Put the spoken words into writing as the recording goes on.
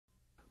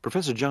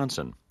Professor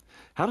Johnson,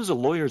 how does a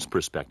lawyer's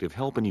perspective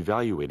help in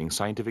evaluating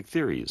scientific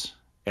theories?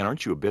 And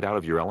aren't you a bit out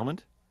of your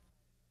element?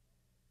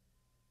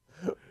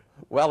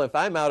 Well, if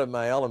I'm out of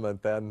my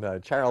element,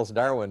 then Charles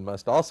Darwin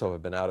must also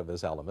have been out of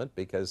his element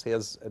because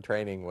his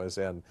training was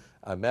in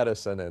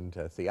medicine and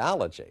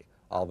theology,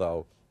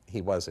 although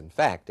he was, in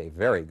fact, a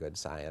very good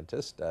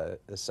scientist,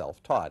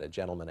 self-taught, a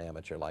gentleman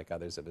amateur like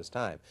others of his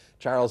time.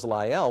 Charles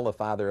Lyell, the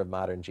father of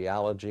modern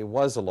geology,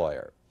 was a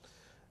lawyer.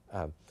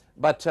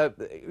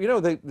 You know,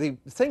 the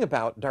thing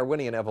about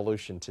Darwinian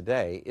evolution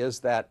today is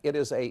that it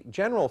is a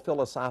general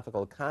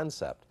philosophical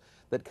concept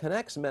that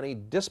connects many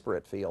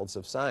disparate fields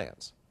of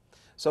science.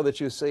 So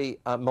that you see,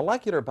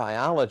 molecular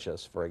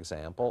biologists, for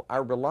example,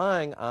 are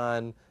relying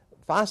on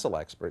fossil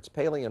experts,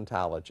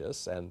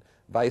 paleontologists, and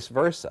vice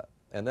versa.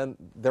 And then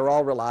they're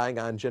all relying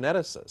on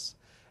geneticists.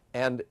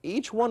 And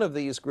each one of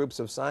these groups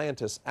of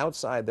scientists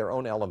outside their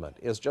own element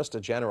is just a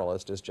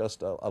generalist, is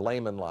just a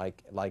layman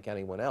like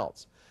anyone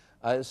else.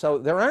 So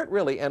there aren't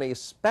really any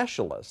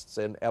specialists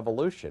in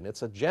evolution.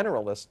 It's a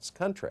generalist's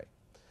country.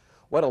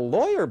 What a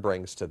lawyer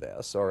brings to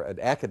this, or an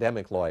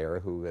academic lawyer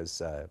who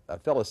is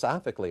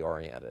philosophically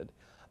oriented,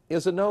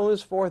 is a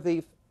nose for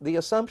the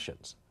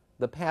assumptions,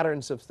 the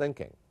patterns of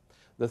thinking,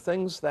 the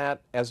things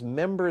that, as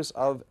members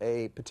of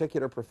a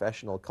particular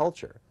professional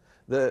culture,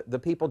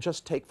 the people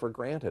just take for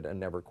granted and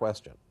never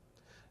question.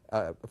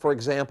 For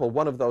example,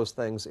 one of those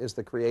things is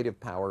the creative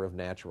power of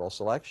natural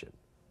selection.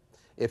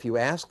 If you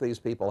ask these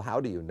people, how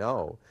do you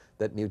know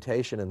that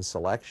mutation and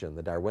selection,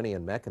 the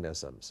Darwinian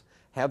mechanisms,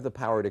 have the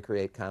power to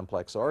create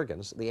complex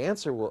organs, the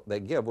answer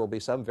they give will be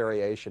some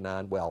variation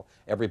on, well,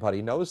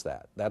 everybody knows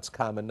that. That's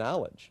common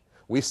knowledge.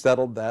 We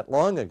settled that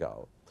long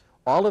ago.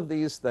 All of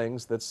these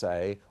things that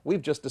say,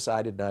 we've just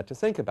decided not to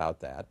think about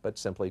that, but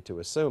simply to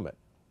assume it.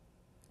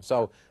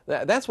 So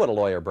that's what a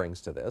lawyer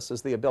brings to this,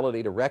 is the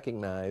ability to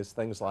recognize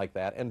things like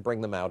that and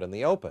bring them out in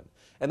the open.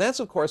 And that's,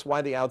 of course,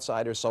 why the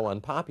outsider is so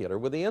unpopular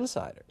with the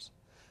insiders.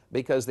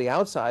 Because the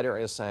outsider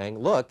is saying,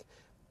 look,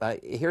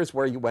 here's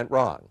where you went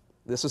wrong.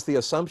 This is the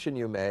assumption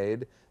you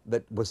made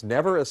that was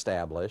never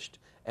established,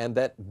 and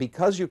that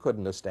because you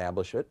couldn't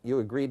establish it, you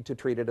agreed to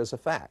treat it as a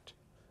fact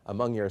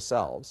among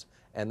yourselves,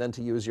 and then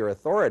to use your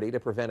authority to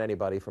prevent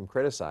anybody from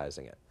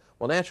criticizing it.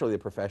 Well, naturally, the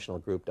professional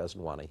group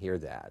doesn't want to hear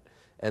that.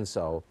 And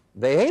so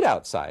they hate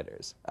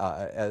outsiders,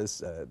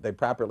 as they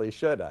properly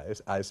should,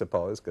 I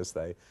suppose, because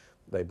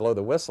they blow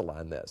the whistle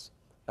on this.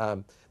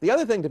 The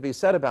other thing to be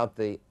said about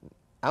the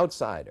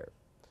outsider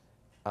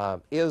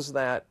is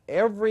that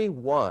every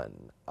one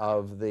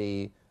of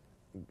the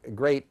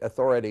great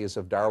authorities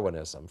of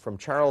Darwinism, from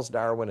Charles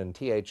Darwin and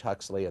T.H.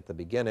 Huxley at the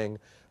beginning,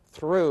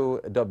 through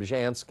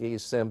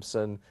Dobzhansky,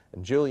 Simpson,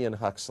 and Julian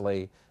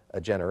Huxley a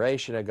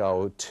generation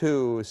ago,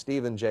 to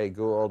Stephen Jay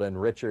Gould and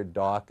Richard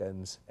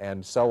Dawkins,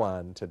 and so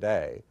on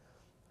today,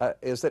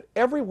 is that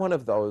every one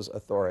of those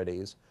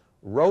authorities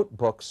wrote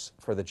books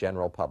for the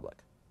general public.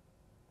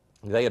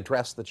 They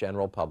addressed the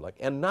general public,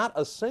 and not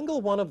a single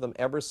one of them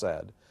ever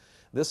said,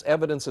 this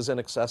evidence is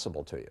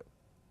inaccessible to you.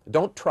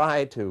 Don't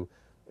try to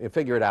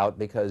figure it out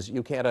because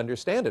you can't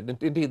understand it.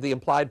 Indeed, the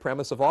implied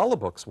premise of all the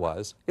books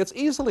was, it's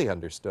easily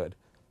understood.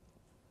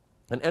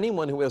 And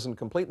anyone who isn't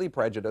completely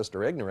prejudiced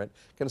or ignorant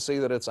can see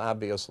that it's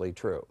obviously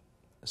true.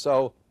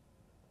 So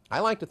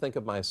I like to think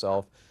of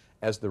myself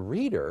as the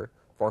reader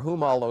for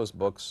whom all those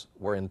books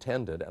were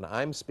intended, and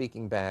I'm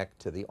speaking back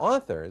to the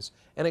authors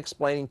and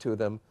explaining to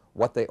them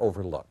what they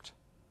overlooked.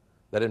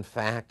 That in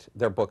fact,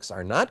 their books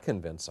are not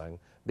convincing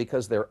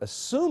because they're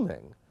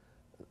assuming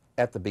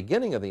at the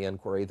beginning of the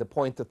inquiry the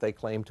point that they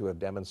claim to have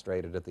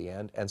demonstrated at the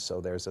end, and so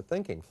there's a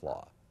thinking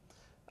flaw.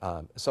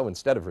 So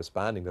instead of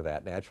responding to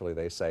that, naturally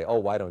they say, oh,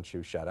 why don't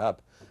you shut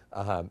up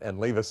and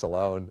leave us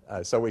alone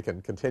so we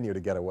can continue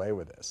to get away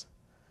with this.